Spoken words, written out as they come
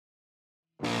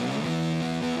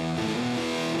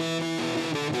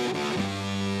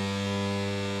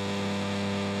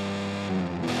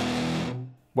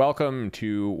Welcome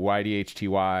to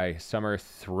YDHTY Summer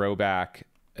Throwback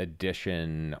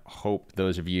Edition. Hope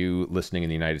those of you listening in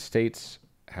the United States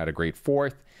had a great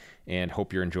 4th and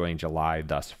hope you're enjoying July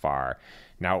thus far.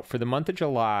 Now, for the month of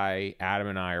July, Adam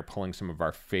and I are pulling some of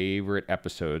our favorite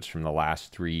episodes from the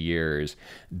last 3 years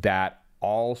that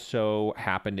also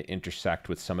happen to intersect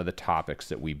with some of the topics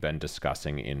that we've been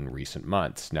discussing in recent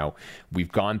months. Now,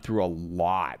 we've gone through a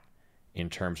lot in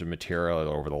terms of material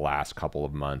over the last couple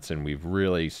of months, and we've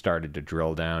really started to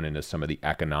drill down into some of the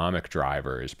economic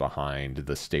drivers behind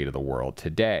the state of the world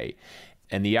today.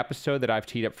 And the episode that I've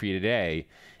teed up for you today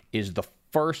is the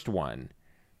first one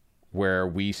where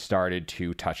we started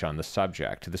to touch on the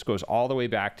subject. This goes all the way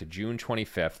back to June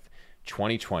 25th,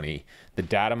 2020. The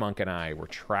Data Monk and I were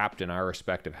trapped in our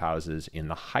respective houses in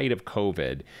the height of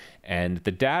COVID, and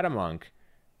the Data Monk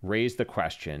raised the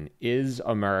question, is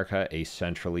America a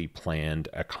centrally planned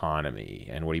economy?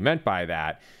 And what he meant by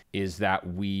that is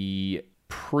that we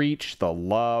preach the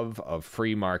love of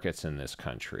free markets in this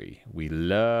country. We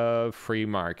love free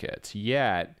markets,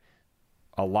 yet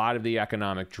a lot of the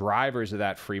economic drivers of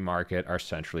that free market are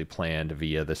centrally planned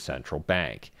via the central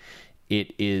bank.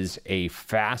 It is a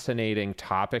fascinating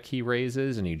topic he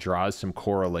raises, and he draws some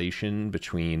correlation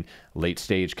between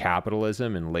late-stage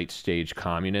capitalism and late-stage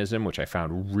communism, which I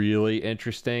found really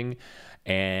interesting.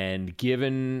 And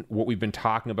given what we've been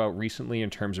talking about recently in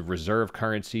terms of reserve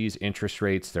currencies, interest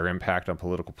rates, their impact on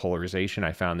political polarization,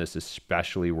 I found this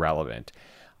especially relevant.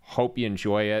 Hope you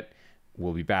enjoy it.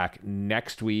 We'll be back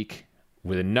next week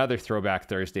with another Throwback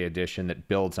Thursday edition that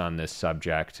builds on this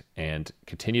subject, and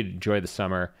continue to enjoy the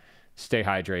summer. Stay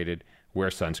hydrated, wear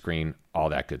sunscreen, all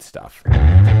that good stuff. In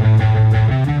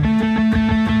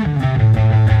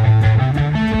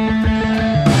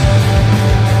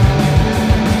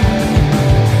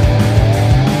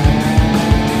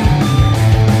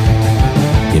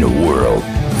a world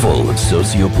full of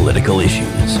socio-political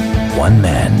issues, one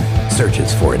man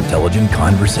searches for intelligent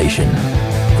conversation.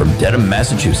 From Dedham,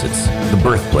 Massachusetts, the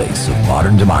birthplace of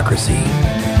modern democracy,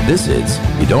 this is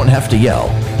You Don't Have to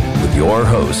Yell, with your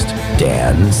host,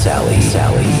 Dan Sally.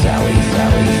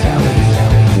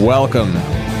 Welcome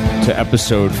to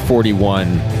episode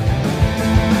 41.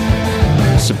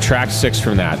 Subtract 6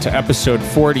 from that to episode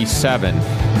 47.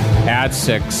 Add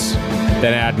 6,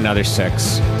 then add another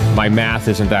 6. My math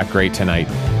isn't that great tonight.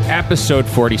 Episode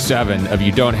 47 of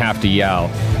You Don't Have to Yell,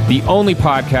 the only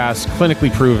podcast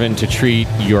clinically proven to treat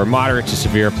your moderate to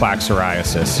severe plaque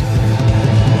psoriasis.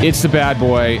 It's the bad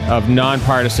boy of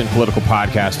nonpartisan political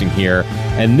podcasting here,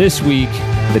 and this week,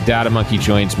 the Data Monkey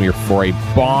joins me for a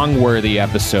bong-worthy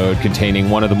episode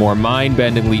containing one of the more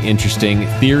mind-bendingly interesting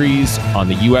theories on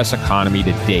the U.S. economy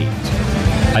to date.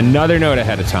 Another note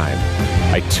ahead of time.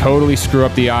 I totally screw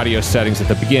up the audio settings at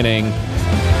the beginning.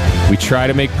 We try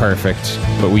to make perfect,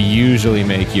 but we usually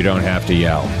make You Don't Have to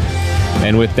Yell.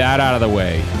 And with that out of the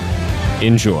way,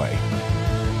 enjoy.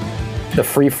 The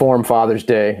freeform Father's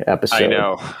Day episode. I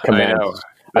know.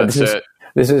 That's it.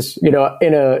 This is,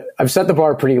 I've set the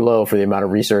bar pretty low for the amount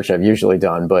of research I've usually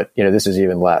done, but, this is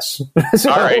even less.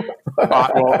 All right.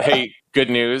 Well, hey, good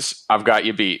news. I've got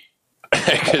you beat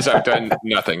because I've done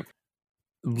nothing.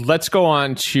 Let's go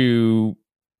on to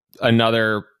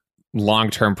another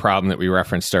long-term problem that we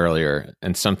referenced earlier,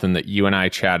 and something that you and I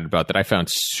chatted about that I found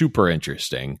super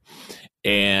interesting.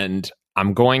 And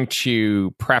I'm going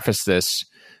to preface this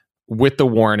with the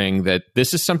warning that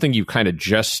this is something you kind of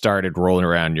just started rolling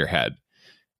around in your head.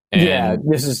 And yeah,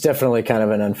 this is definitely kind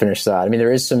of an unfinished thought. I mean,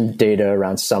 there is some data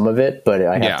around some of it, but you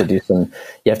have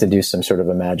to do some sort of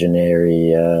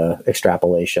imaginary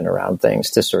extrapolation around things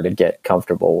to sort of get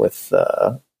comfortable with,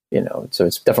 so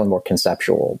it's definitely more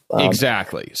conceptual.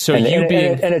 Exactly. So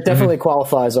it definitely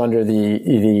qualifies under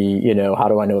the how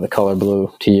do I know the color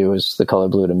blue to you is the color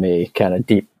blue to me kind of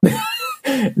deep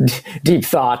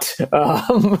thought.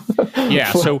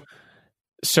 Yeah.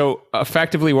 So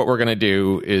effectively what we're going to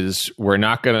do is we're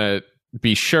not going to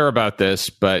be sure about this,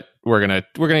 but we're going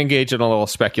to engage in a little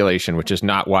speculation, which is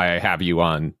not why I have you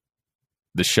on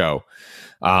the show.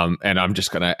 And I'm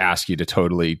just going to ask you to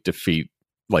totally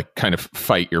kind of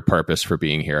fight your purpose for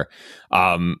being here,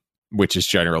 which is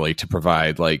generally to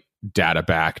provide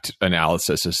data-backed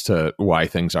analysis as to why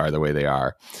things are the way they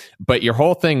are. But your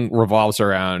whole thing revolves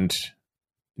around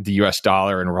the US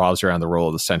dollar and revolves around the role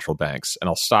of the central banks. And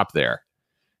I'll stop there.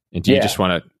 And do you just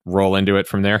want to roll into it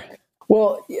from there?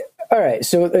 Well, all right.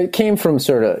 So it came from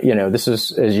sort of, this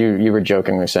is, as you were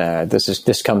jokingly saying,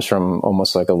 this comes from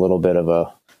almost like a little bit of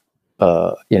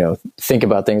a, think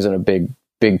about things in a big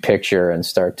picture and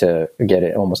start to get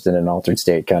it almost in an altered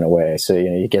state kind of way. So,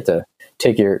 you get to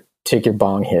take your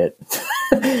bong hit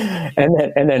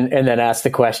then ask the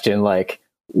question like,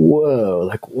 whoa,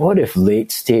 like what if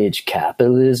late stage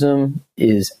capitalism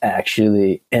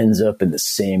ends up in the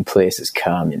same place as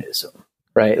communism,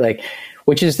 right? Like,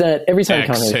 which is that every time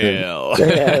exhale.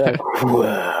 Like,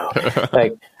 whoa,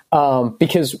 like,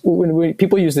 because when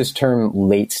people use this term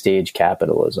late stage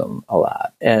capitalism a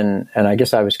lot, and I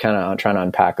guess I was kind of trying to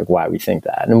unpack like why we think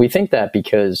that, and we think that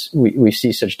because we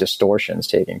see such distortions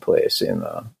taking place in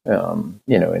the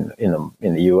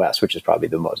in the U.S., which is probably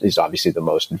obviously the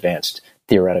most advanced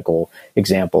theoretical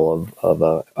example of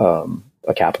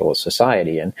a capitalist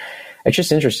society, and it's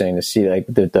just interesting to see like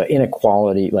the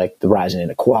inequality, like the rise in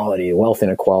inequality, wealth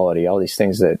inequality, all these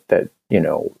things that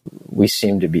we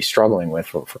seem to be struggling with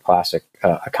for classic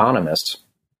economists.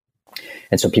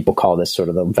 And so people call this sort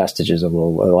of the vestiges of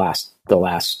the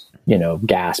last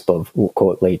gasp of,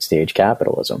 quote, late stage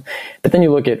capitalism. But then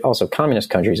you look at also communist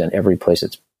countries, and every place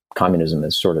it's communism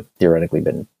has sort of theoretically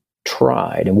been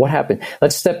tried. And what happened?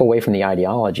 Let's step away from the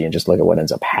ideology and just look at what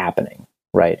ends up happening.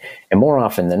 Right. And more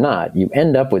often than not, you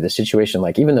end up with a situation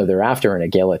like, even though they're after an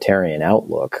egalitarian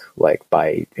outlook, like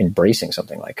by embracing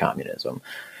something like communism,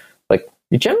 like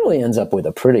it generally ends up with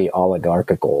a pretty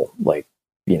oligarchical, like,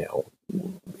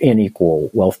 unequal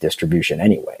wealth distribution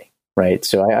anyway. Right.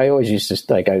 So I always used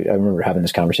to like, I remember having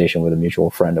this conversation with a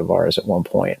mutual friend of ours at one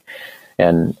point,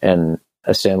 and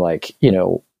I saying like,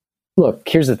 look,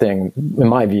 here's the thing, in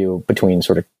my view, between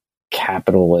sort of a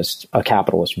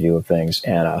capitalist view of things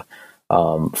and a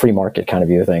free market kind of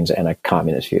view of things and a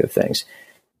communist view of things.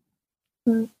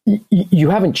 You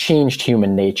haven't changed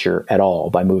human nature at all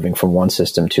by moving from one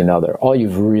system to another. All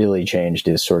you've really changed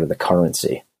is sort of the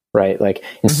currency, right? Like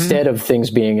instead of things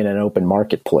being in an open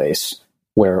marketplace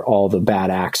where all the bad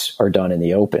acts are done in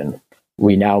the open,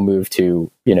 we now move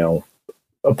to,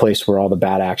 a place where all the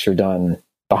bad acts are done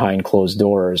behind closed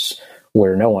doors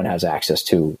where no one has access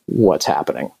to what's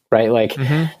happening, right? Like,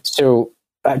 so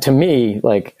to me,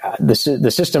 like the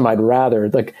system I'd rather,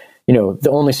 like, the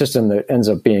only system that ends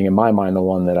up being, in my mind, the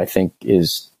one that I think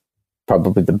is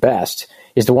probably the best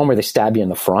is the one where they stab you in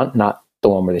the front, not the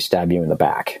one where they stab you in the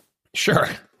back. Sure.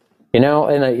 And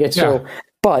it's so,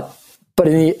 but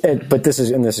this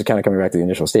is kind of coming back to the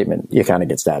initial statement. You kind of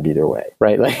get stabbed either way,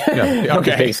 right? Like,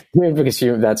 okay, because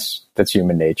that's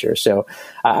human nature. So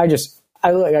I guess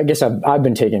I've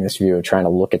been taking this view of trying to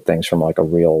look at things from like a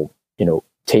real,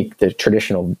 take the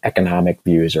traditional economic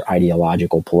views or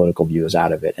ideological political views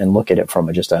out of it and look at it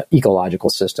from just an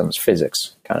ecological systems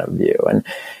physics kind of view.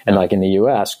 And like in the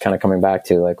US, kind of coming back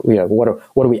to like, what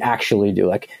do we actually do?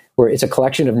 Like, where it's a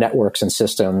collection of networks and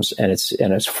systems, and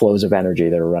it's flows of energy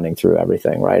that are running through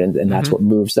everything, right? And that's what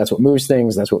moves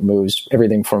things. That's what moves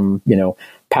everything from,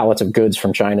 pallets of goods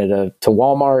from China to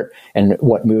Walmart, and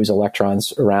what moves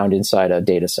electrons around inside a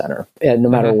data center. And no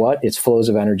matter what, it's flows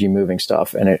of energy moving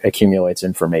stuff, and it accumulates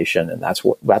information. And that's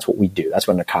what we do. That's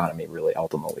what an economy really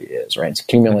ultimately is, right? It's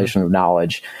accumulation of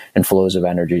knowledge and flows of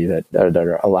energy that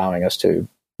are allowing us to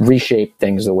reshape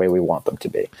things the way we want them to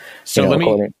be. So let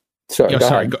me...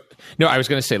 Sorry. No, I was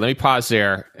going to say, let me pause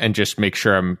there and just make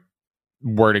sure I'm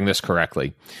wording this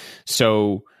correctly.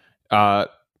 So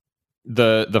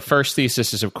the first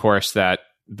thesis is, of course, that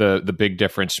the big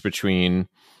difference between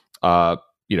an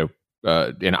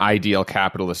ideal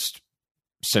capitalist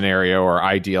scenario or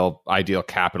ideal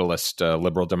capitalist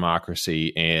liberal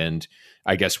democracy and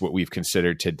I guess what we've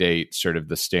considered to date sort of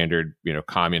the standard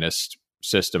communist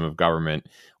system of government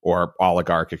or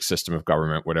oligarchic system of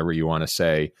government, whatever you want to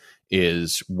say,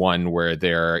 is one where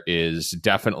there is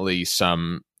definitely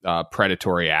some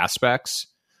predatory aspects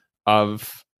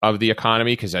of the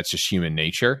economy, because that's just human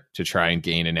nature to try and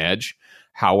gain an edge.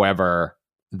 However,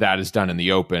 that is done in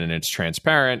the open and it's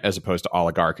transparent, as opposed to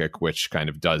oligarchic, which kind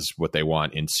of does what they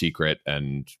want in secret,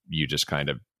 and you just kind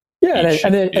of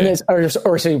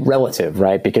or say relative,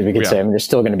 right? Because we could say, there's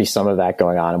still going to be some of that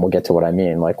going on, and we'll get to what I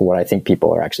mean. Like what I think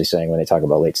people are actually saying when they talk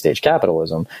about late stage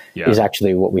capitalism is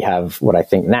actually what we have, what I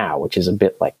think now, which is a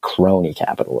bit like crony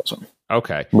capitalism.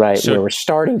 Okay. Right. So, where we're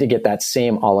starting to get that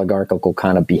same oligarchical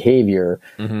kind of behavior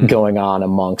going on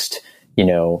amongst,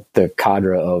 the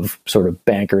cadre of sort of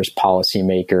bankers,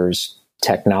 policymakers,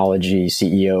 technology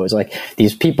CEOs, like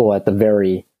these people at the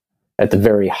very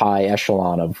high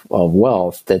echelon of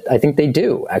wealth, that I think they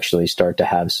do actually start to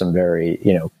have some very,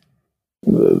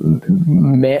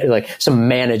 like some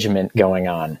management going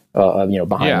on,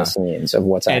 behind the scenes of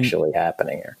what's actually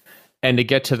happening here. And to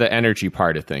get to the energy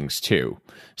part of things too.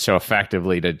 So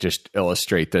effectively, to just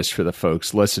illustrate this for the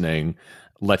folks listening,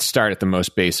 let's start at the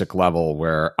most basic level,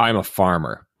 where I'm a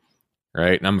farmer.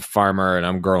 right? And I'm a farmer and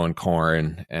I'm growing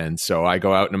corn. And so I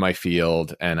go out into my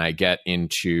field and I get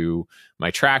into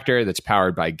my tractor that's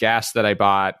powered by gas that I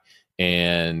bought.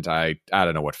 And I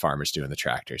don't know what farmers do in the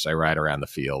tractors. I ride around the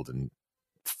field and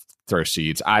throw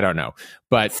seeds. I don't know.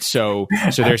 But so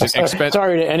there's an expense.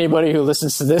 Sorry to anybody who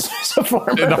listens to this as a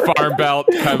farmer. In the Farm Belt.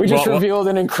 We just revealed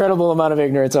an incredible amount of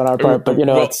ignorance on our part, but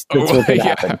it's what could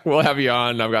happen. We'll have you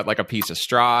on. I've got like a piece of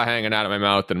straw hanging out of my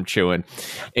mouth that I'm chewing.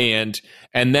 And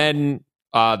then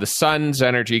the sun's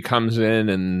energy comes in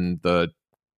and the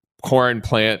corn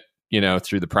plant,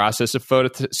 through the process of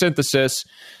photosynthesis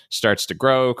starts to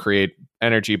grow, create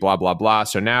energy, blah, blah, blah.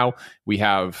 So now we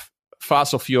have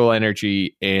fossil fuel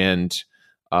energy and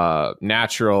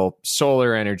natural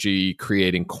solar energy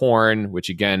creating corn, which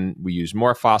again, we use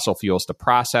more fossil fuels to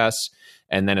process.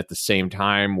 And then at the same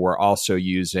time, we're also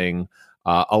using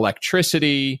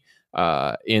electricity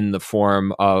in the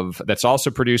form of that's also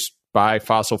produced by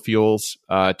fossil fuels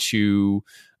to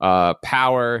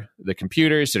power the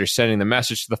computers that are sending the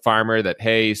message to the farmer that,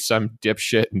 hey, some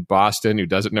dipshit in Boston who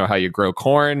doesn't know how you grow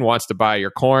corn wants to buy your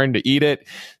corn to eat it.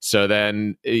 So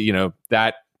then,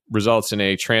 that results in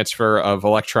a transfer of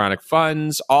electronic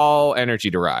funds, all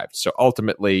energy derived. So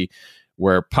ultimately,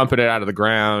 we're pumping it out of the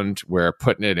ground. We're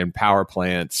putting it in power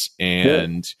plants.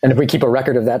 And if we keep a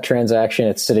record of that transaction,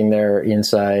 it's sitting there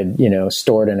inside,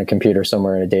 stored in a computer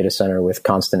somewhere in a data center with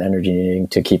constant energy needing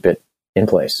to keep it in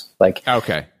place.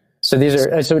 Okay. So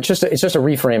it's just a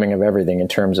reframing of everything in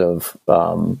terms of,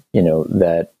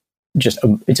 that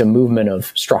it's a movement of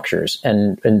structures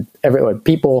and everyone,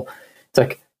 people, it's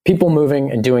like people moving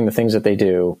and doing the things that they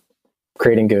do,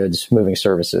 creating goods, moving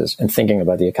services, and thinking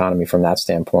about the economy from that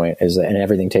standpoint and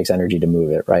everything takes energy to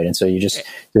move it, right? And so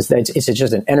it's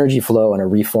just an energy flow and a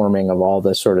reforming of all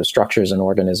the sort of structures and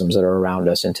organisms that are around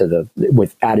us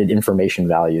with added information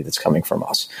value that's coming from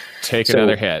us. Take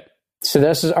another hit. So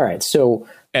this is all right. So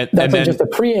that's just a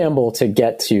preamble to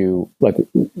get to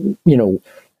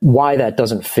why that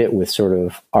doesn't fit with sort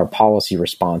of our policy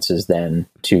responses then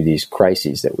to these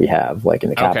crises that we have, like in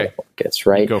the capital markets,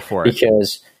 right? Go for it.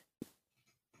 Because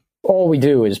all we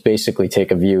do is basically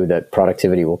take a view that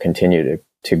productivity will continue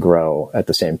to grow at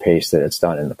the same pace that it's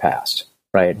done in the past,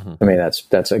 right? Mm-hmm. I mean,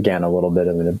 that's again a little bit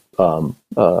of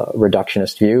a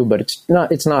reductionist view, but it's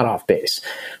not off base.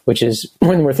 Which is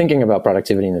when we're thinking about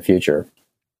productivity in the future,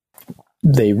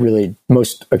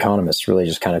 most economists really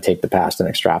just kind of take the past and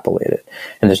extrapolate it,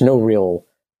 and there's no real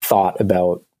thought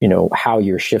about how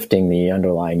you're shifting the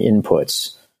underlying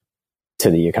inputs to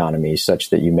the economy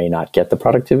such that you may not get the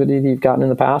productivity that you've gotten in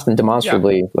the past. And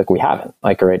demonstrably, we haven't.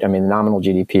 Right? I mean, nominal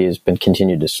GDP has been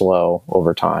continued to slow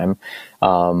over time.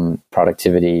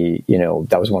 Productivity,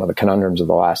 that was one of the conundrums of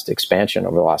the last expansion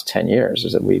over the last 10 years,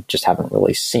 is that we just haven't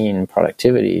really seen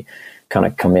productivity kind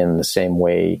of come in the same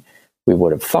way we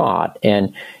would have thought.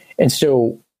 And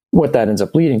so what that ends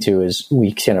up leading to is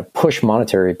we kind of push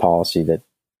monetary policy that's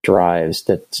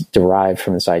derived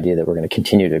from this idea that we're going to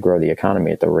continue to grow the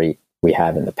economy at the rate we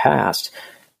have in the past.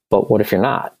 But what if you're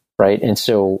not, right? And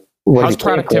so how's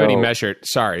productivity measured?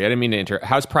 Sorry, I didn't mean to interrupt.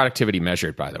 How's productivity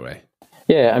measured, by the way?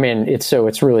 Yeah, I mean, it's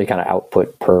really kind of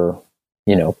output per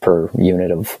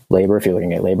unit of labor. If you're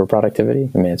looking at labor productivity,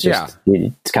 I mean,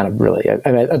 it's kind of really,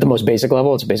 I mean, at the most basic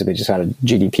level, it's basically just kind of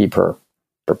GDP per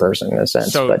person in a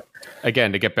sense. So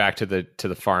again, to get back to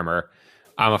the farmer,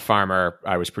 I'm a farmer.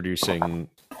 I was producing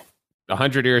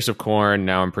 100 ears of corn.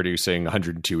 Now I'm producing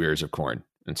 102 ears of corn.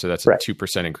 And so that's a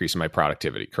 2% increase in my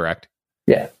productivity, correct?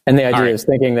 Yeah. And the idea is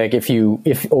thinking like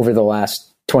if over the last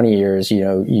 20 years,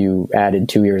 you added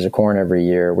 2 years of corn every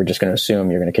year, we're just going to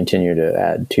assume you're going to continue to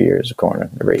add 2 years of corn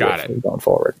every year going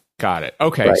forward. Got it.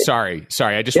 Okay. Right. Sorry.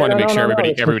 I just want to make sure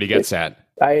everybody gets that.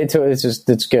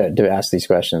 It's good to ask these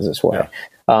questions this way.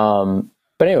 Yeah.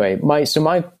 But anyway,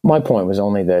 my point was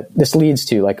only that this leads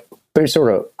to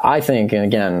I think, and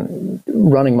again,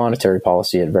 running monetary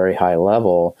policy at a very high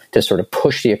level to sort of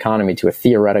push the economy to a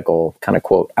theoretical kind of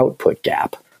quote output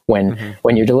gap when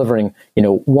you're delivering,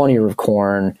 1 ear of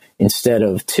corn instead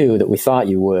of 2 that we thought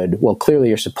you would. Well, clearly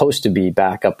you're supposed to be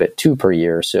back up at 2 per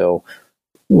year. So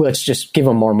let's just give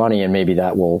them more money and maybe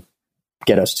that will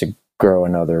get us to grow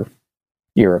another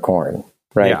ear of corn.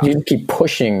 Right. Yeah. You keep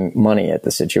pushing money at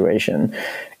the situation.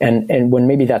 And when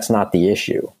maybe that's not the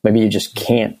issue, maybe you just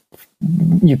can't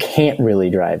really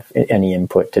drive any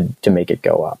input to make it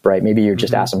go up. Right. Maybe you're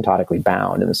just asymptotically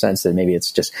bound in the sense that maybe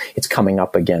it's coming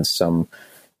up against some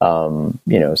law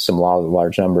of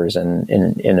large numbers and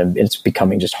it's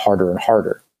becoming just harder and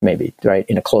harder, maybe, right,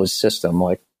 in a closed system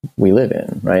like we live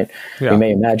in. Right. Yeah. We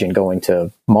may imagine going to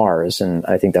Mars, and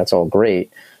I think that's all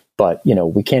great. but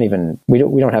we can't even we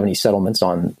don't have any settlements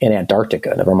in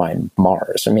Antarctica, never mind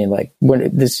Mars. I mean, like we're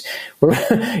not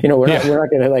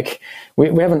going to like we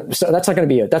haven't. So that's not going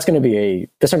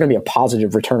to be a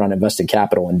positive return on invested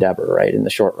capital endeavor, right, in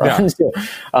the short run.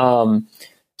 Yeah.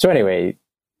 So anyway,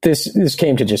 this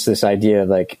came to just this idea of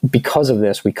like, because of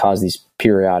this, we cause these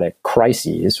periodic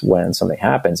crises when something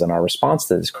happens, and our response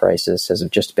to this crisis has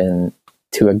just been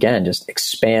to, again, just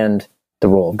expand the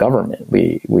role of government.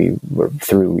 We were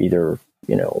through either,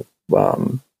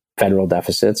 federal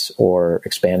deficits or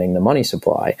expanding the money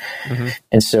supply. Mm-hmm.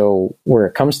 And so where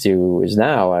it comes to is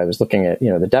now I was looking at,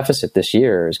 the deficit this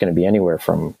year is going to be anywhere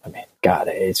from,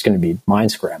 it's going to be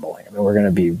mind scrambling. We're going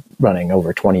to be running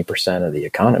over 20% of the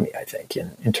economy, I think,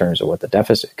 in terms of what the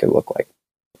deficit could look like.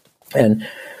 And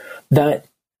that,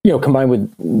 combined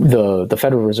with the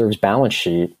Federal Reserve's balance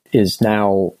sheet is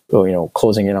now,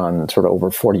 closing in on sort of over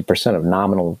 40% of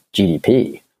nominal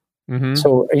GDP. Mm-hmm.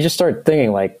 So you just start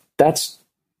thinking like, that's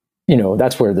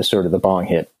where the sort of the bong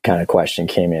hit kind of question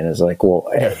came in, is like, well,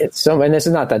 and this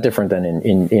is not that different than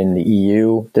in the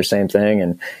EU, the same thing.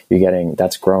 And you're getting,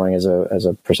 that's growing as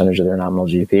a percentage of their nominal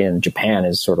GDP. And Japan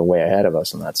is sort of way ahead of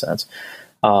us in that sense.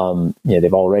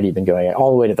 They've already been going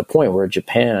all the way to the point where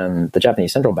the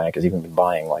Japanese central bank has even been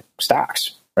buying like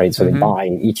stocks, right? So mm-hmm. they buy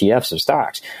ETFs of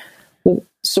stocks. Well,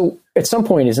 so at some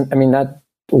point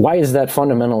why is that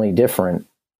fundamentally different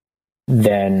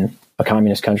than a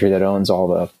communist country that owns all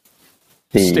the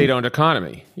state-owned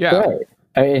economy? Yeah. Right.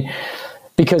 I mean,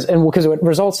 because what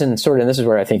results in sort of, and this is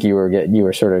where I think you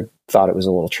were sort of thought it was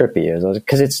a little trippy, is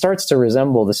because it starts to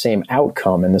resemble the same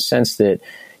outcome in the sense that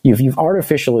you've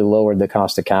artificially lowered the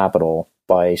cost of capital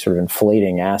by sort of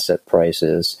inflating asset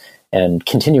prices and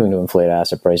continuing to inflate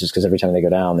asset prices, because every time they go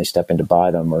down, they step in to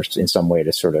buy them, or in some way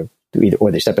to sort of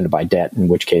or they step in to buy debt, in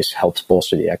which case helps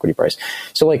bolster the equity price.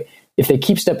 So like, if they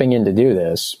keep stepping in to do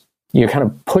this, you're kind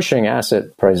of pushing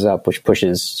asset prices up, which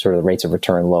pushes sort of the rates of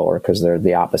return lower because they're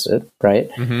the opposite, right?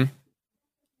 Mm-hmm.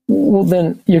 Well,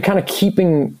 then you're kind of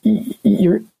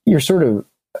you're sort of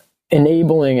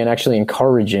enabling and actually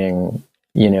encouraging,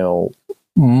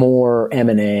 more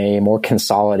M&A, more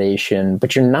consolidation,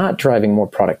 but you're not driving more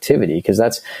productivity, because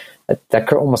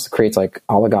that almost creates like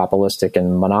oligopolistic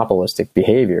and monopolistic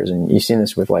behaviors. And you've seen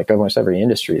this with like almost every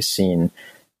industry has seen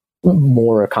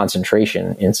more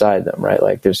concentration inside them, right?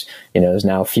 Like there's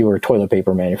now fewer toilet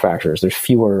paper manufacturers. There's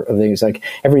fewer of things. Like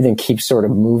everything keeps sort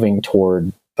of moving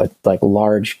toward like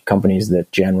large companies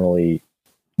that generally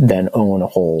then own a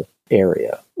whole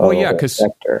area. Well, yeah,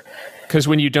 because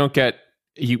when you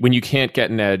can't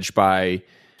get an edge by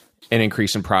an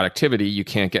increase in productivity, you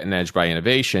can't get an edge by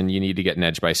innovation. You need to get an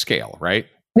edge by scale, right?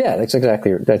 Yeah, that's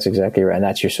exactly right. And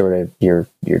that's your sort of your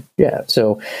yeah.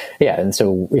 So yeah, and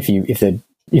so if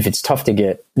it's tough to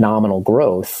get nominal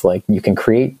growth, like you can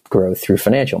create growth through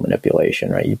financial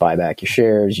manipulation, right? You buy back your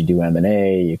shares, you do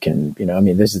M&A, you can,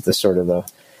 this is the sort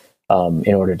of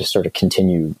in order to sort of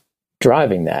continue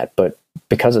driving that. But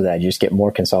because of that, you just get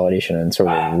more consolidation and sort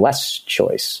of less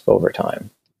choice over time.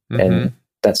 Mm-hmm. And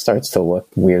that starts to look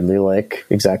weirdly like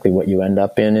exactly what you end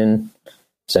up in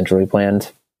centrally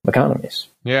planned economies.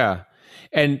 Yeah.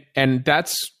 And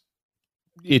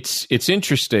it's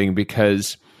interesting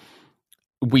because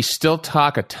we still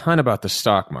talk a ton about the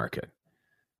stock market.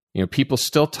 People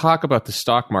still talk about the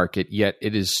stock market, yet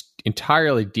it is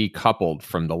entirely decoupled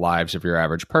from the lives of your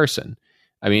average person.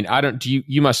 I mean,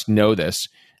 you must know this.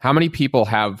 How many people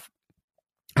how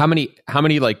many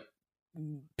like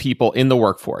people in the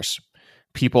workforce,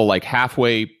 people like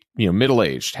halfway,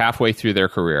 middle-aged, halfway through their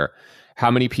career,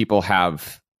 how many people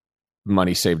have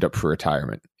money saved up for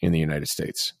retirement in the United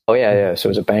States? Oh, yeah. So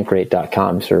it was a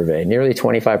Bankrate.com survey. Nearly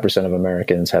 25% of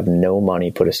Americans have no money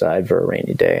put aside for a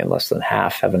rainy day, and less than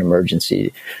half have an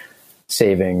emergency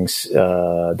savings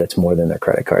that's more than their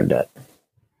credit card debt.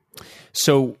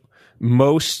 So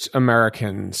most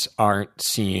Americans aren't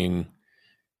seeing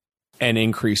an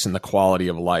increase in the quality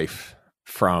of life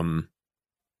from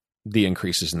the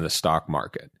increases in the stock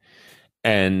market.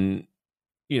 And,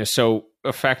 so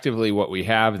effectively what we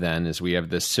have then is we have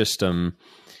this system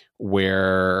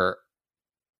where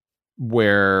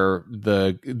look,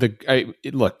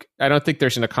 I don't think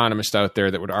there's an economist out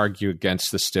there that would argue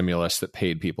against the stimulus that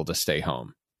paid people to stay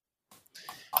home.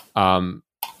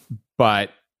 But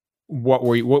what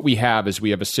we have is we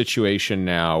have a situation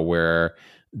now where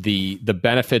the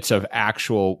benefits of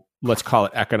actual, let's call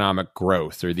it economic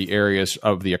growth, or the areas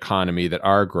of the economy that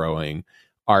are growing,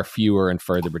 are fewer and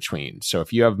further between. So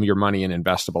if you have your money in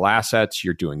investable assets,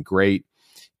 you're doing great.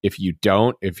 If you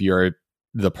don't, if you're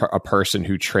a person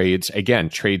who trades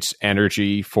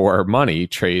energy for money,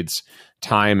 trades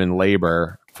time and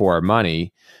labor for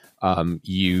money,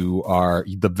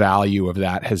 the value of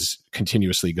that has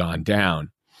continuously gone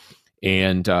down.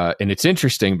 And it's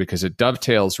interesting because it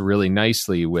dovetails really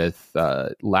nicely with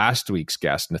last week's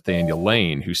guest, Nathaniel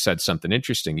Lane, who said something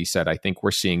interesting. He said, I think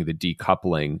we're seeing the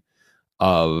decoupling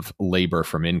of labor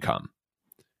from income.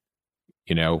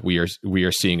 We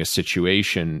are seeing a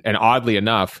situation, and oddly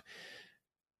enough,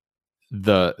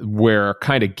 we're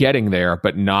kind of getting there,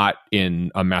 but not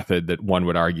in a method that one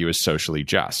would argue is socially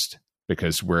just,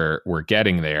 because we're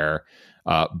getting there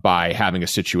by having a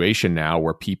situation now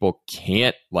where people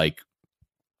can't, like,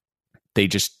 they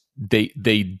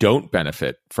don't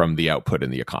benefit from the output in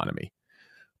the economy,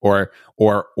 or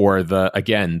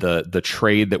the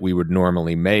trade that we would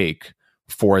normally make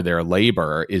for their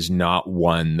labor is not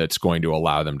one that's going to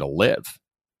allow them to live.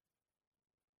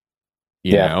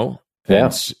 You know? Yeah.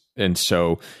 And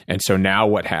so now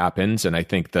what happens, and I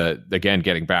think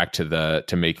getting back to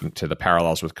the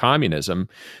parallels with communism,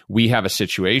 we have a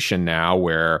situation now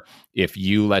where if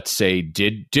you, let's say,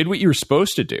 did what you were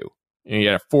supposed to do, and you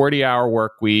had a 40-hour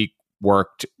work week,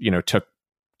 took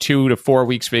 2 to 4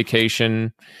 weeks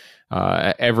vacation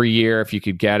every year if you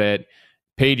could get it,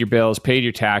 paid your bills, paid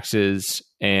your taxes,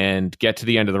 and get to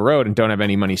the end of the road and don't have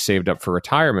any money saved up for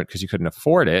retirement because you couldn't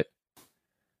afford it,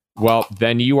 well,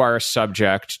 then you are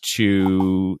subject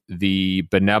to the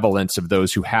benevolence of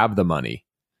those who have the money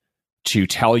to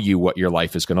tell you what your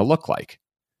life is going to look like.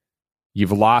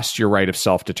 You've lost your right of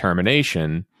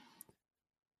self-determination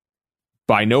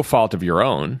by no fault of your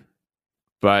own,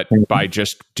 but by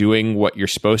just doing what you're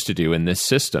supposed to do in this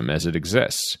system as it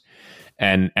exists.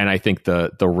 And I think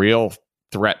the real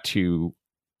threat to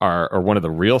one of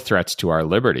the real threats to our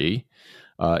liberty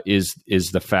is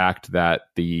the fact that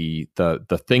the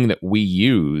thing that we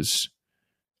use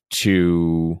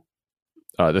to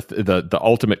the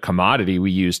ultimate commodity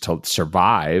we use to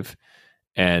survive,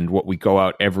 and what we go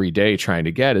out every day trying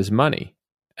to get, is money.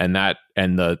 And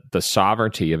the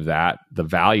sovereignty of that, the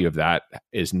value of that,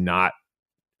 is not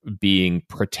being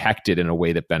protected in a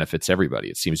way that benefits everybody.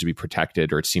 It seems to be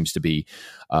protected, or it seems to be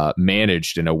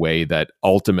managed in a way that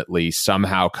ultimately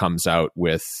somehow comes out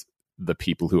with the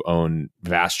people who own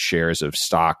vast shares of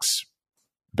stocks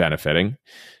benefiting,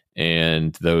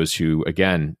 and those who,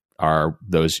 again, are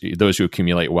those who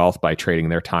accumulate wealth by trading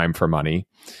their time for money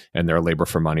and their labor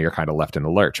for money, are kind of left in the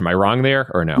lurch. Am I wrong there,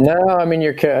 or no? No, I mean,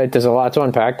 there's a lot to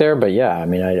unpack there, but yeah, I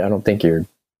mean, I don't think you're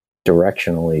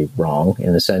directionally wrong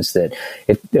in the sense that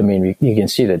you can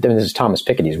see that. This is Thomas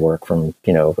Piketty's work from,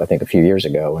 I think a few years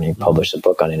ago when he published a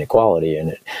book on inequality,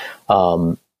 and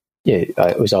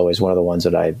it was always one of the ones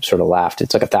that I sort of laughed.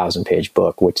 It's like a 1,000-page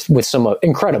book with some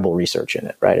incredible research in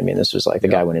it, right? I mean, this was like the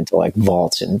guy went into like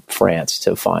vaults in France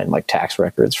to find like tax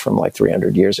records from like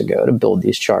 300 years ago to build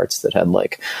these charts that had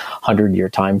like 100-year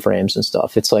time frames and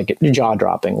stuff. It's like a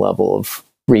jaw-dropping level of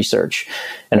research.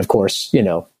 And of course,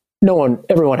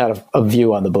 everyone had a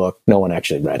view on the book. No one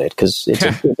actually read it because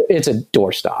it's a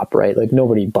doorstop, right? Like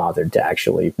nobody bothered to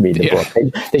actually read the book.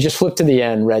 They just flipped to the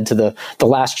end, read to the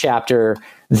last chapter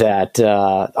that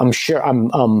I'm sure I'm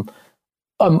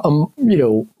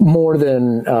more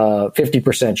than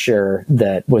 50% sure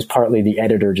that was partly the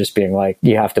editor just being like,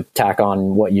 you have to tack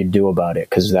on what you do about it,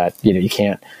 because that you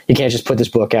can't just put this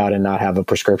book out and not have a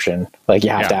prescription. Like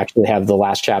you have to actually have the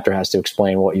last chapter has to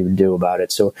explain what you would do about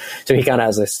it. So he kind of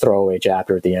has this throwaway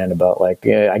chapter at the end about like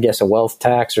I guess a wealth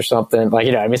tax or something. Like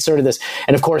it's sort of this,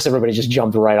 and of course everybody just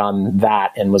jumped right on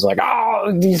that and was like,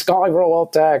 oh, these calling for a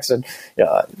wealth tax, and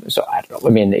so I don't know.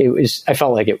 I mean, I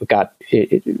felt like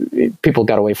people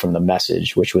got away from the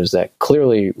message, which was that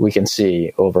clearly we can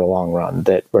see over a long run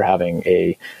that we're having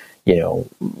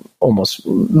almost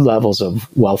levels of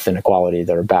wealth inequality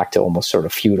that are back to almost sort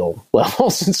of feudal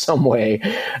levels in some way.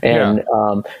 And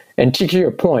and to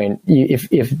your point, if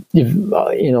in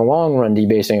the long run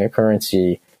debasing a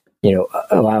currency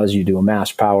allows you to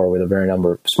amass power with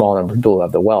a small number of people who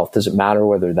have the wealth, does it matter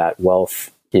whether that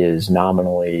wealth is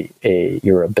nominally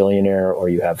you're a billionaire, or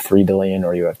you have 3 billion,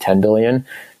 or you have 10 billion?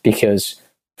 Because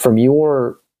from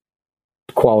your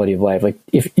quality of life, like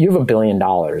if you have $1 billion,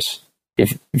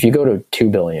 if you go to 2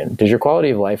 billion, does your quality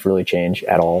of life really change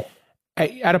at all?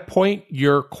 At a point,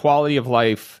 your quality of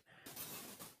life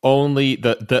only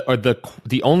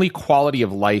the only quality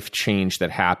of life change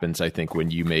that happens, I think,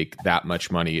 when you make that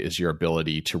much money is your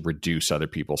ability to reduce other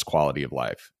people's qualities of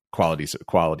life.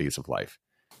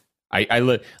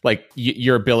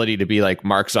 Your ability to be like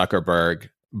Mark Zuckerberg,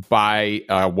 buy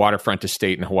a waterfront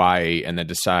estate in Hawaii, and then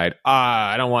decide,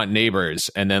 I don't want neighbors,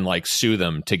 and then like sue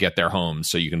them to get their homes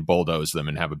so you can bulldoze them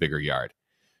and have a bigger yard.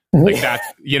 Like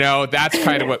that's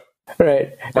kind of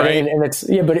Right. And it's,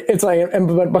 but it's like,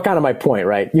 but kind of my point,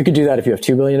 right? You could do that if you have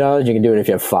 $2 billion. You can do it if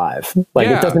you have 5. Like,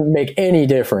 it doesn't make any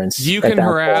difference. You can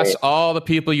harass all the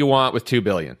people you want with $2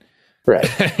 billion.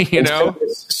 Right. You know?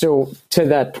 So to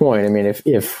that point, I mean,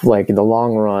 if like in the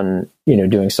long run,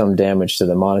 doing some damage to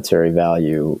the monetary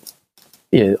value,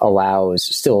 it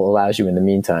still allows you in the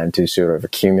meantime to sort of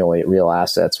accumulate real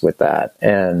assets with that,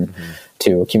 and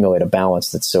to accumulate a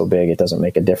balance that's so big it doesn't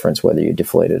make a difference whether you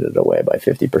deflated it away by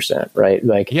 50%, right?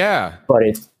 Like, yeah, but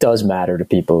it does matter to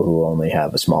people who only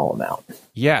have a small amount.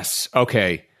 Yes.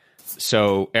 Okay.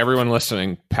 So everyone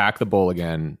listening, pack the bowl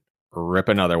again, rip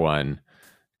another one,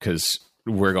 because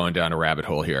we're going down a rabbit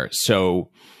hole here. So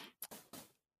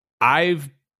I've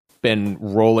been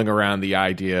rolling around the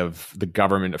idea of the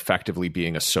government effectively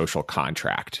being a social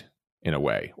contract in a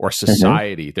way, or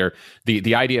society.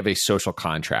 The idea of a social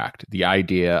contract, the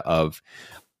idea of,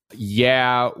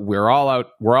 we're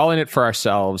all in it for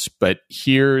ourselves, but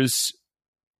here's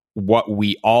what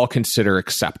we all consider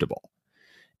acceptable.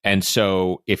 And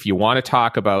so if you want to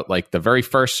talk about like the very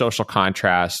first social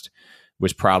contrast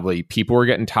was probably people were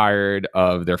getting tired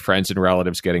of their friends and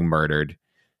relatives getting murdered.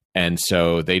 And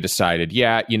so they decided,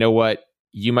 you know what?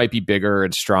 You might be bigger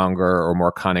and stronger or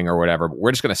more cunning or whatever, but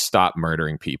we're just going to stop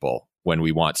murdering people when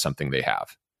we want something they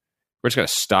have. We're just going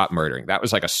to stop murdering. That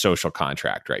was like a social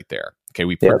contract right there. Okay,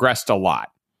 we progressed a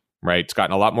lot, right? It's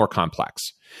gotten a lot more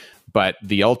complex. But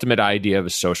the ultimate idea of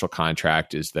a social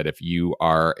contract is that if you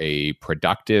are a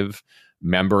productive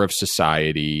member of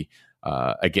society,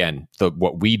 again,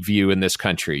 what we'd view in this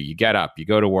country, you get up, you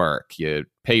go to work, you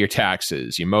pay your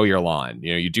taxes, you mow your lawn,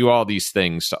 you do all these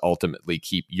things to ultimately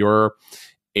keep your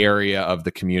area of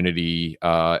the community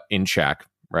in check,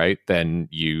 right? Then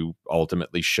you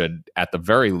ultimately should, at the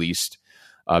very least,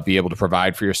 be able to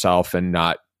provide for yourself and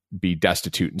not be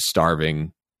destitute and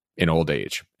starving in old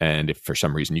age. And if for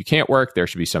some reason you can't work, there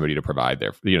should be somebody to provide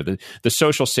there. The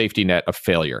social safety net of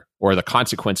failure, or the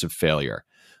consequence of failure,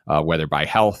 whether by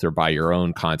health or by your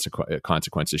own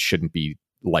consequences, shouldn't be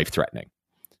life-threatening,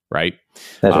 right?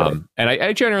 Right. And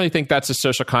I generally think that's a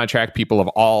social contract people of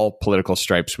all political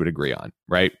stripes would agree on,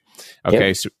 right? Okay,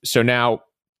 yep. So now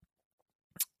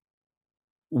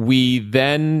we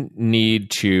then need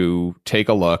to take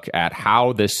a look at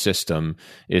how this system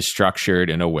is structured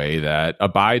in a way that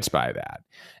abides by that.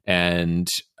 And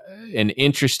an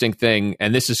interesting thing,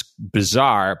 and this is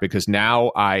bizarre because now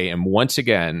I am once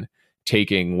again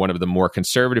taking one of the more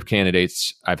conservative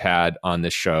candidates I've had on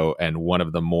this show and one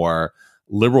of the more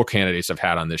liberal candidates I've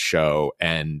had on this show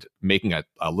and making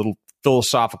a little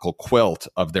philosophical quilt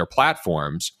of their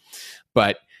platforms.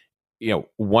 But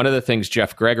one of the things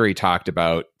Jeff Gregory talked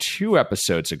about 2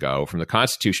 episodes ago from the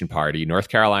Constitution Party, North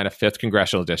Carolina 5th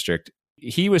Congressional District,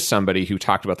 he was somebody who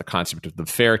talked about the concept of the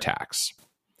fair tax.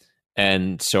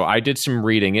 And so I did some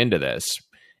reading into this,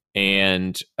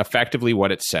 and effectively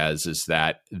what it says is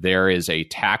that there is a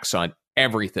tax on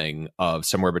everything of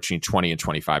somewhere between 20 and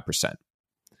 25%.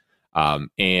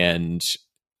 And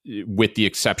with the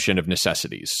exception of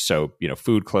necessities. So,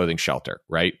 food, clothing, shelter,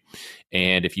 right?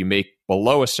 And if you make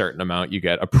below a certain amount, you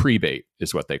get a prebate,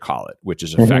 is what they call it, which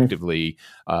is effectively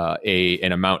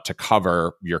an amount to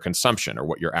cover your consumption or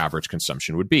what your average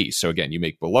consumption would be. So again, you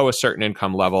make below a certain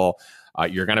income level,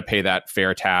 you're going to pay that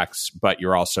fair tax, but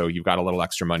you've got a little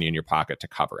extra money in your pocket to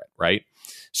cover it, right?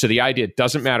 So the idea, it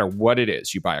doesn't matter what it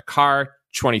is. You buy a car,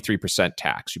 23%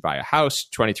 tax. You buy a house,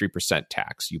 23%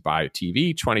 tax. You buy a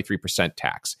TV, 23%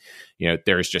 tax.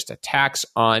 There's just a tax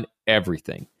on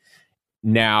everything.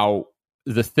 Now,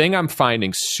 the thing I'm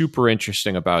finding super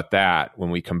interesting about that, when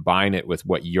we combine it with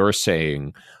what you're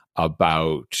saying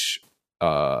about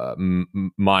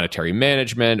monetary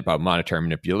management, about monetary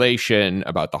manipulation,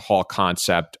 about the whole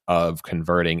concept of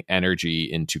converting energy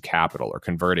into capital, or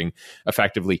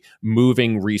effectively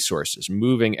moving resources,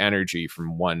 moving energy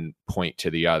from one point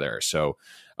to the other. So,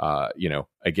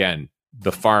 again,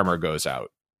 the farmer goes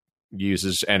out,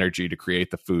 uses energy to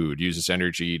create the food, uses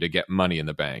energy to get money in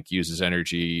the bank, uses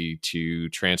energy to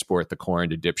transport the corn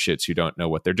to dipshits who don't know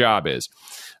what their job is,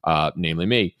 namely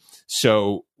me.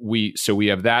 So we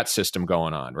have that system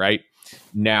going on, right?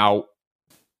 Now,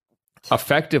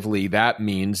 effectively, that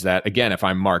means that, again, if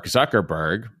I'm Mark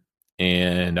Zuckerberg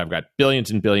and I've got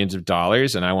billions and billions of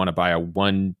dollars and I want to buy a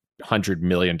 $100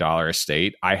 million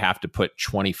estate, I have to put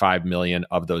 25 million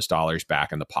of those dollars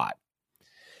back in the pot.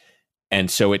 And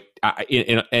so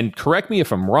and correct me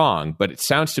if I'm wrong, but it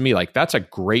sounds to me like that's a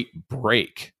great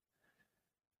break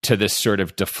to this sort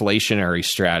of deflationary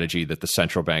strategy that the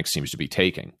central bank seems to be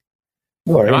taking.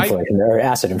 Or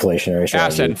asset inflationary.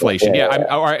 Asset inflation.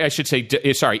 Or I should say,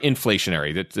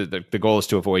 inflationary. The goal is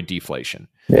to avoid deflation.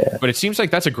 Yeah. But it seems like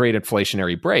that's a great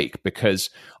inflationary break, because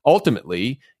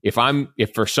ultimately, if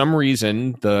for some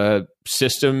reason the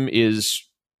system is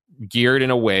geared in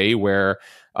a way where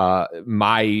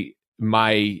my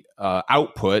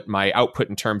output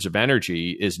in terms of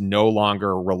energy is no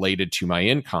longer related to my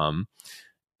income,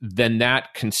 then that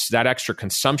extra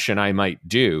consumption I might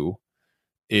do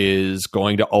is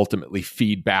going to ultimately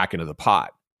feed back into the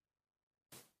pot.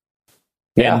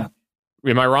 Yeah. And,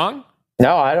 am I wrong?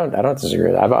 No, I don't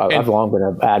disagree. I've long been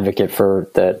an advocate for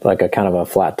that, like a kind of a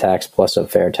flat tax plus a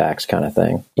fair tax kind of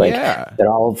thing. Like that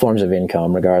all forms of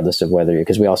income, regardless of whether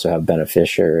because we also have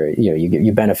beneficiary,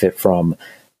 you benefit from,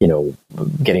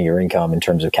 getting your income in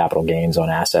terms of capital gains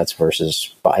on assets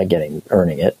versus by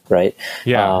earning it, right?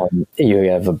 Yeah. You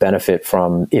have a benefit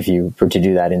from if you were to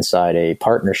do that inside a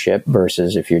partnership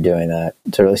versus if you're doing that.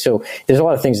 So there's a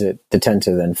lot of things that tend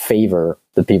to then favor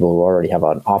the people who already have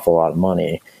an awful lot of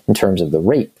money in terms of the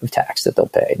rate of tax that they'll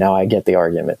pay. Now, I get the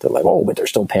argument that but they're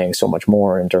still paying so much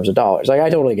more in terms of dollars. Like,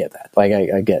 I totally get that. Like,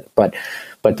 I get it. But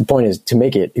the point is to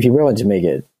make it, if you're willing to make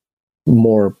it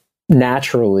more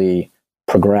naturally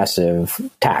progressive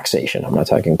taxation. I'm not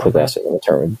talking progressive in the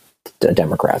term of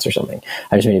Democrats or something.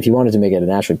 I just mean, if you wanted to make it a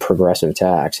naturally progressive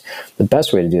tax, the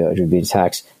best way to do it would be to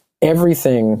tax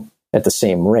everything at the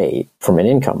same rate from an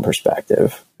income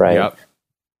perspective, right? Yep.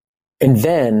 And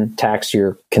then tax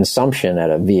your consumption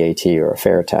at a VAT or a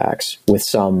fair tax with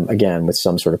some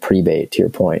sort of prebate, to your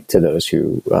point, to those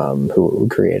who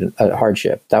create a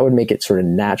hardship. That would make it sort of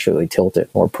naturally tilt it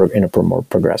in a more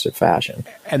progressive fashion.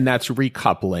 And that's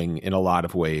recoupling in a lot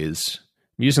of ways.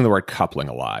 I'm using the word coupling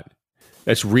a lot.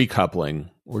 That's recoupling.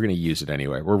 We're going to use it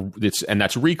anyway. And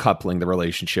that's recoupling the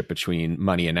relationship between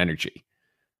money and energy.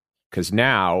 Because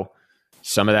now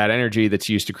some of that energy that's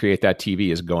used to create that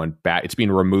TV is going back. It's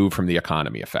being removed from the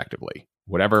economy effectively.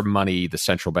 Whatever money the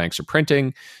central banks are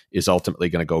printing is ultimately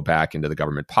going to go back into the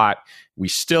government pot. We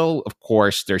still, of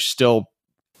course, there's still,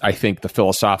 I think, the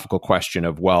philosophical question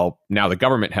of, well, now the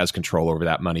government has control over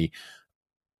that money.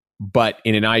 But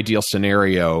in an ideal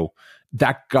scenario,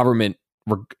 that government,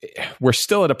 we're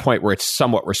still at a point where it's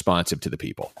somewhat responsive to the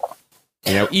people.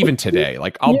 Even today,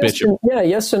 like I'll bitch.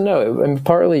 Yes and no. And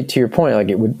partly to your point, like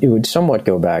it would somewhat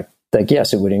go back. Like,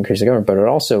 yes, it would increase the government, but it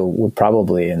also would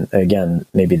probably, and again,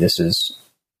 maybe this is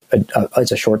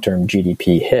it's a short-term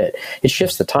GDP hit. It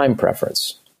shifts the time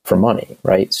preference for money,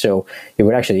 right? So it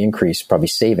would actually increase probably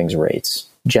savings rates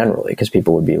generally because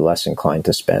people would be less inclined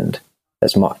to spend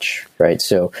as much, right?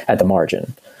 So at the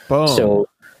margin. Boom. So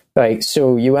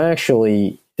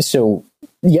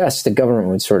yes, the government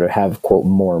would sort of have, quote,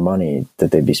 more money that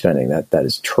they'd be spending. That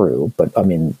is true. But I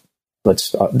mean,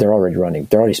 they're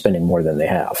already spending more than they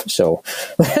have. So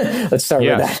let's start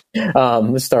with that.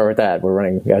 Let's start with that. We're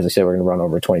running, as I said, we're going to run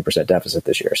over a 20% deficit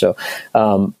this year. So,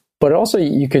 but also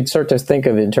you could start to think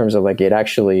of it in terms of like it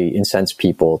actually incents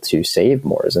people to save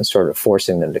more and sort of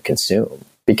forcing them to consume.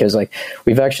 Because like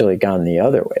we've actually gone the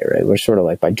other way, right? We're sort of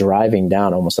like by driving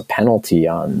down almost a penalty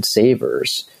on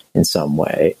savers in some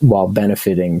way while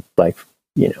benefiting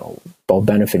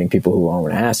people who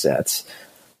own assets.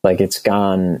 Like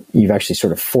you've actually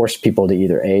sort of forced people to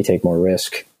either A, take more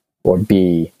risk, or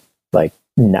B, like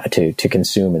not to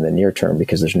consume in the near term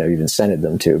because you've incented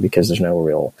them to, because there's no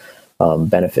real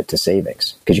benefit to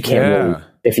savings. Because you can't really,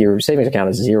 if your savings account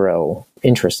has zero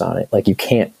interest on it, like you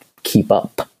can't keep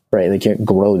up, right? Like you can't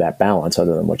grow that balance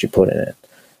other than what you put in it.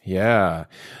 Yeah.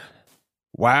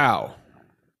 Wow.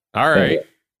 All right.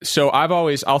 So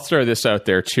I'll throw this out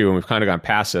there too, and we've kind of gone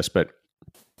past this, but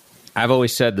I've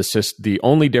always said the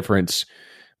only difference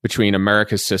between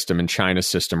America's system and China's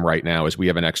system right now is we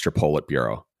have an extra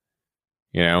Politburo.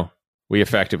 We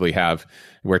effectively have,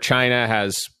 where China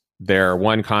has their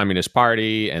one communist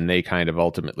party and they kind of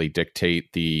ultimately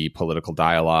dictate the political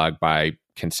dialogue by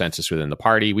consensus within the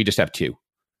party. We just have two,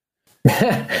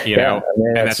 and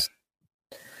that's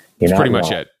pretty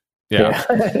much it. Yeah.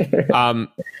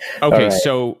 Okay. Right.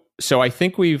 So I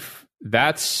think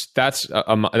that's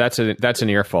an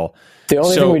earful. The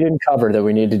only thing we didn't cover that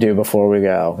we need to do before we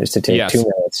go is to take 2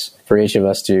 minutes for each of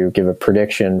us to give a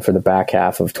prediction for the back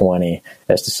half of 20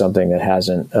 as to something that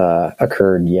hasn't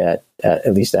occurred yet,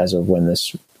 at least as of when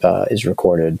this is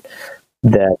recorded,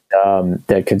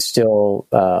 that could still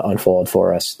unfold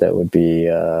for us. That would be,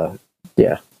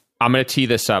 I'm going to tee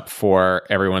this up for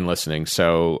everyone listening.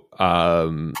 So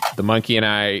the monkey and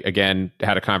I, again,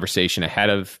 had a conversation ahead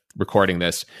of recording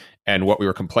this. And what we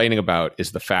were complaining about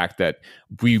is the fact that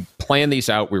we plan these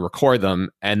out, we record them,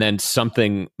 and then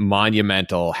something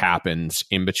monumental happens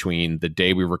in between the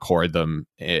day we record them,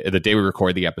 the day we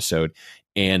record the episode,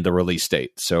 and the release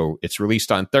date. So it's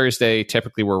released on Thursday.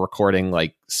 Typically, we're recording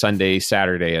like Sunday,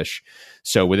 Saturday-ish.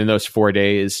 So within those 4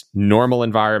 days, normal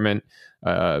environment,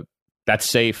 that's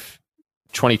safe.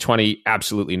 2020,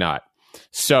 absolutely not.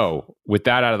 So with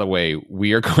that out of the way,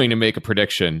 we are going to make a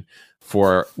prediction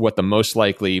for what the most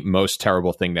likely, most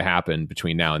terrible thing to happen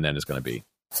between now and then is going to be.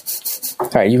 All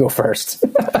right, you go first.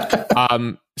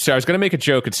 So I was going to make a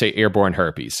joke and say airborne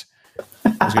herpes.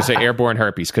 I was going to say airborne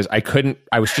herpes because I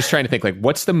was just trying to think, like,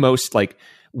 what's the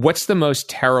most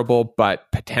terrible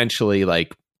but potentially,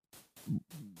 like,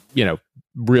 you know,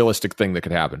 realistic thing that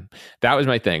could happen. That was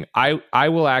my thing. I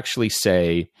will actually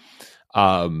say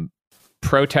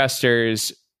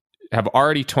protesters have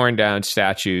already torn down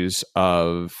statues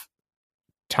of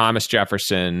Thomas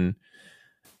Jefferson,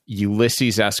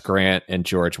 Ulysses S. Grant, and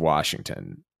George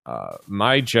Washington.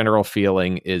 My general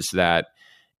feeling is that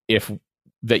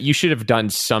that you should have done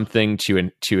something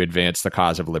to advance the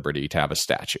cause of liberty to have a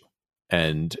statue,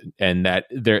 and at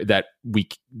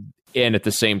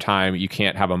the same time you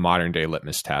can't have a modern day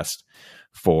litmus test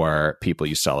for people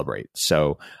you celebrate.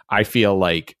 So I feel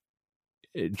like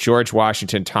George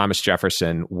Washington, Thomas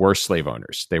Jefferson were slave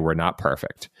owners. They were not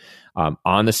perfect.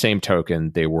 On the same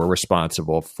token, they were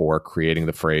responsible for creating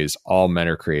the phrase, all men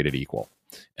are created equal,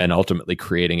 and ultimately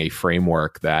creating a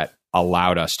framework that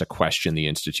allowed us to question the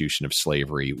institution of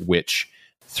slavery, which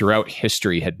throughout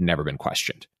history had never been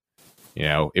questioned. You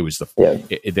know, it was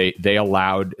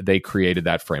they created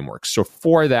that framework. So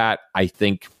for that, I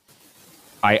think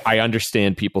I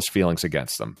understand people's feelings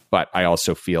against them, but I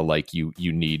also feel like you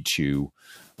need to.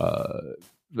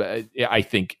 I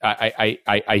think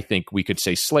we could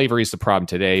say slavery is the problem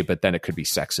today, but then it could be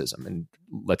sexism. And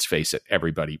let's face it,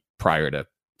 everybody prior to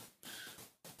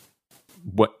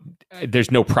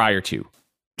there's no prior to,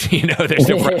 you know, there's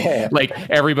no like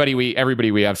everybody we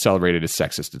have celebrated is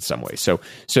sexist in some way. So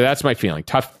that's my feeling.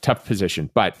 Tough position,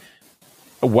 but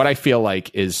what I feel like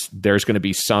is there's going to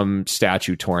be some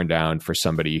statue torn down for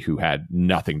somebody who had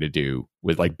nothing to do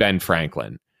with, like, Ben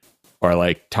Franklin or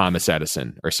like Thomas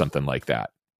Edison or something like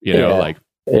that. You know,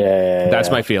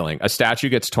 that's my feeling. A statue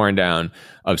gets torn down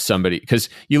of somebody, because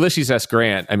Ulysses S.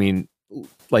 Grant, I mean,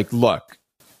 like, look,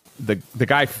 the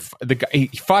guy he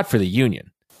fought for the Union.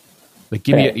 Like,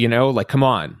 give me, you know, like, come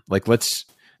on, like,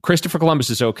 Christopher Columbus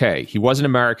is okay. He wasn't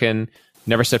American,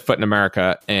 never set foot in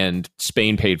America, and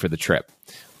Spain paid for the trip.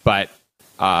 But,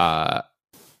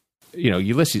 you know,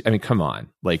 Ulysses, I mean, come on.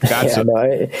 Like, that's...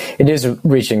 it is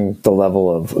reaching the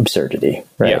level of absurdity,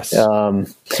 right? Yes. So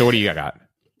what do you got?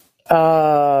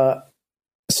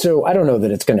 So I don't know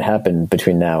that it's going to happen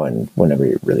between now and whenever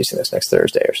you're releasing this next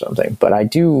Thursday or something. But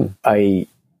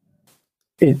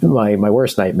my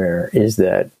worst nightmare is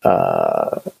that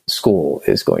school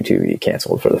is going to be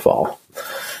canceled for the fall.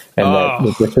 And that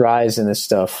with this rise in this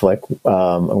stuff, like,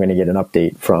 I'm going to get an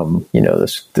update from, you know,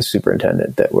 the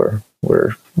superintendent that we're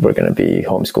going to be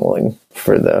homeschooling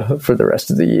for the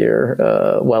rest of the year,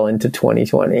 well into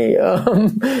 2020,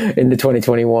 into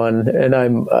 2021, and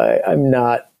I'm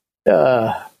not.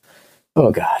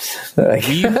 Oh God,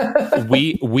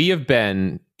 we have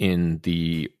been in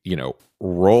the, you know,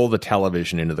 roll the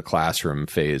television into the classroom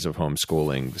phase of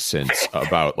homeschooling since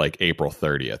about like April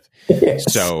 30th. Yes.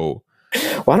 So.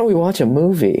 Why don't we watch a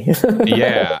movie?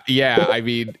 yeah. I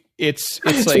mean, it's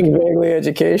like vaguely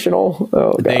educational.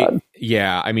 Oh God.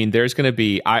 I mean, there's going to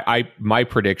be. My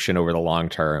prediction over the long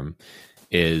term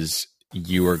is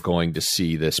you are going to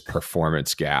see this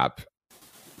performance gap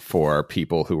for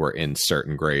people who are in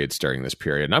certain grades during this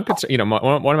period. And I'm concerned. You know,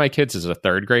 one of my kids is a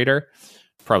third grader,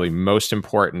 probably most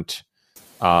important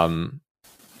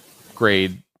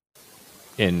grade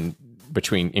in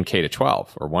K to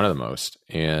 12, or one of the most.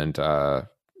 And, you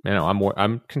know,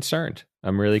 I'm concerned.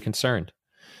 I'm really concerned.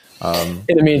 In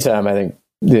the meantime, I think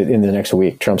in the next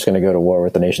week, Trump's going to go to war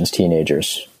with the nation's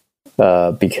teenagers,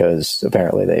 because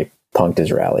apparently they punked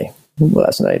his rally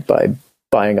last night by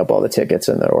buying up all the tickets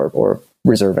or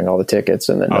reserving all the tickets.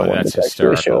 And then no one would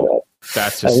actually show up.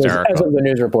 That's hysterical. As of the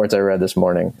news reports I read this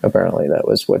morning, apparently that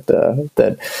was what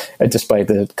that. Despite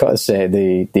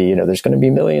the you know, there's going to be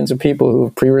millions of people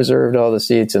who pre-reserved all the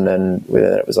seats, and then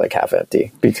it was like half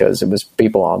empty because it was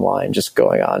people online just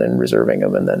going on and reserving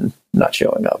them and then not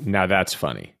showing up. Now that's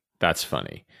funny. That's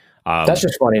funny. That's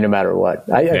just funny no matter what.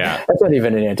 That's not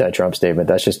even an anti-Trump statement.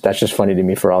 That's just funny to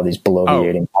me for all these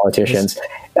bloviating politicians.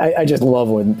 I just love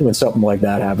when something like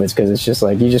that happens, because it's just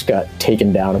like you just got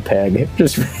taken down a peg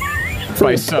just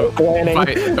by somebody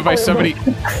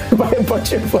by a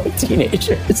bunch of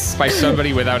teenagers, by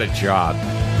somebody without a job.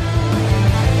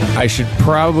 I should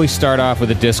probably start off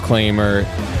with a disclaimer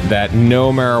that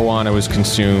no marijuana was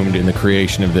consumed in the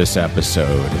creation of this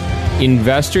episode.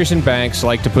 Investors and banks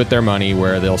like to put their money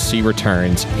where they'll see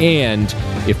returns, and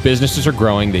if businesses are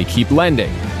growing, they keep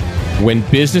lending. When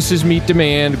businesses meet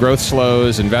demand, growth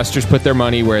slows, investors put their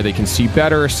money where they can see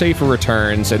better or safer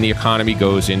returns, and the economy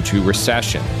goes into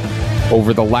recession.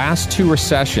 Over the last 2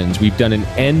 recessions, we've done an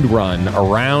end run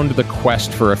around the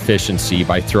quest for efficiency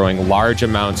by throwing large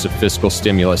amounts of fiscal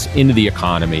stimulus into the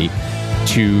economy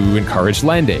to encourage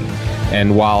lending.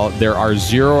 And while there are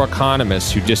 0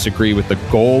 economists who disagree with the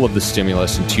goal of the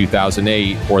stimulus in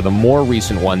 2008 or the more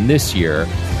recent one this year,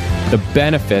 the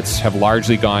benefits have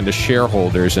largely gone to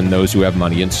shareholders and those who have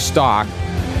money in stock,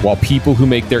 while people who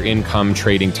make their income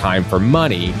trading time for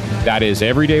money, that is,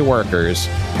 everyday workers,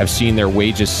 have seen their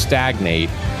wages stagnate,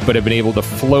 but have been able to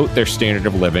float their standard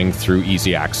of living through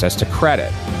easy access to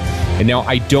credit. And now,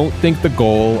 I don't think the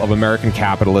goal of American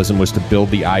capitalism was to build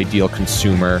the ideal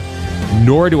consumer,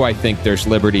 nor do I think there's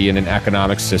liberty in an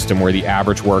economic system where the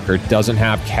average worker doesn't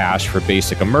have cash for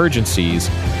basic emergencies,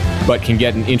 but can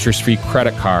get an interest-free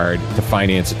credit card to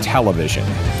finance a television.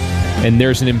 And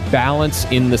there's an imbalance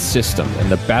in the system,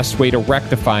 and the best way to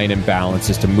rectify an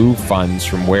imbalance is to move funds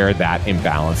from where that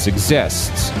imbalance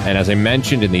exists. And as I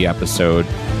mentioned in the episode,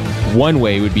 one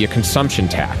way would be a consumption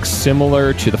tax,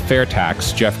 similar to the fair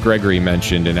tax Jeff Gregory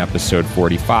mentioned in episode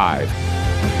 45.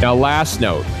 Now, last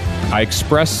note, I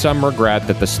expressed some regret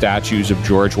that the statues of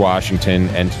George Washington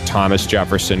and Thomas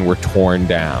Jefferson were torn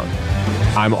down.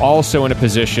 I'm also in a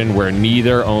position where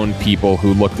neither own people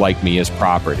who look like me as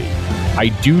property. I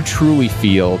do truly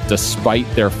feel, despite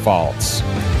their faults,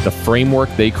 the framework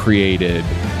they created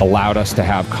allowed us to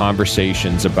have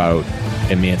conversations about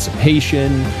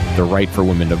emancipation, the right for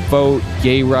women to vote,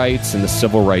 gay rights, and the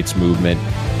civil rights movement.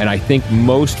 And I think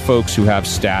most folks who have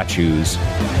statues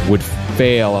would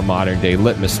fail a modern-day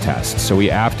litmus test. So we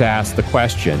have to ask the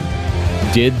question,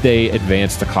 did they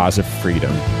advance the cause of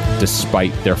freedom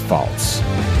despite their faults?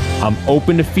 I'm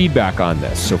open to feedback on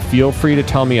this, so feel free to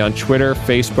tell me on Twitter,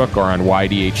 Facebook, or on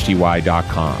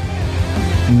ydhty.com.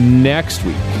 Next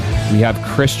week, we have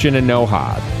Christian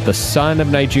Enoha, the son of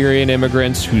Nigerian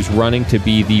immigrants who's running to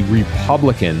be the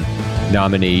Republican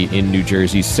nominee in New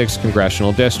Jersey's 6th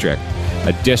Congressional District,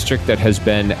 a district that has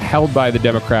been held by the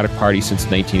Democratic Party since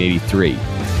 1983.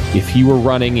 If he were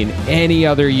running in any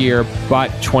other year but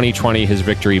 2020, his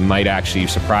victory might actually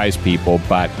surprise people,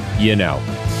 but you know.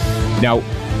 Now,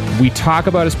 we talk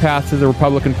about his path to the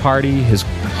Republican Party, his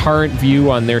current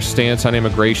view on their stance on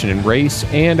immigration and race,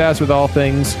 and as with all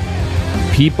things,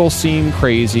 people seem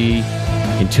crazy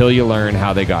until you learn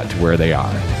how they got to where they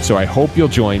are. So I hope you'll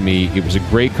join me. It was a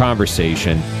great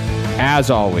conversation.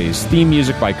 As always, theme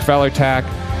music by Quellertac.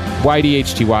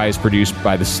 YDHTY is produced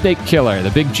by the Snake Killer, the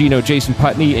Big Gino Jason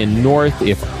Putney in North.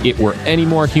 If it were any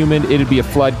more human, it'd be a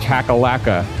flood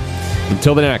kakalaka.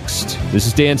 Until the next, this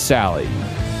is Dan Sally,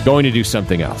 going to do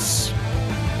something else.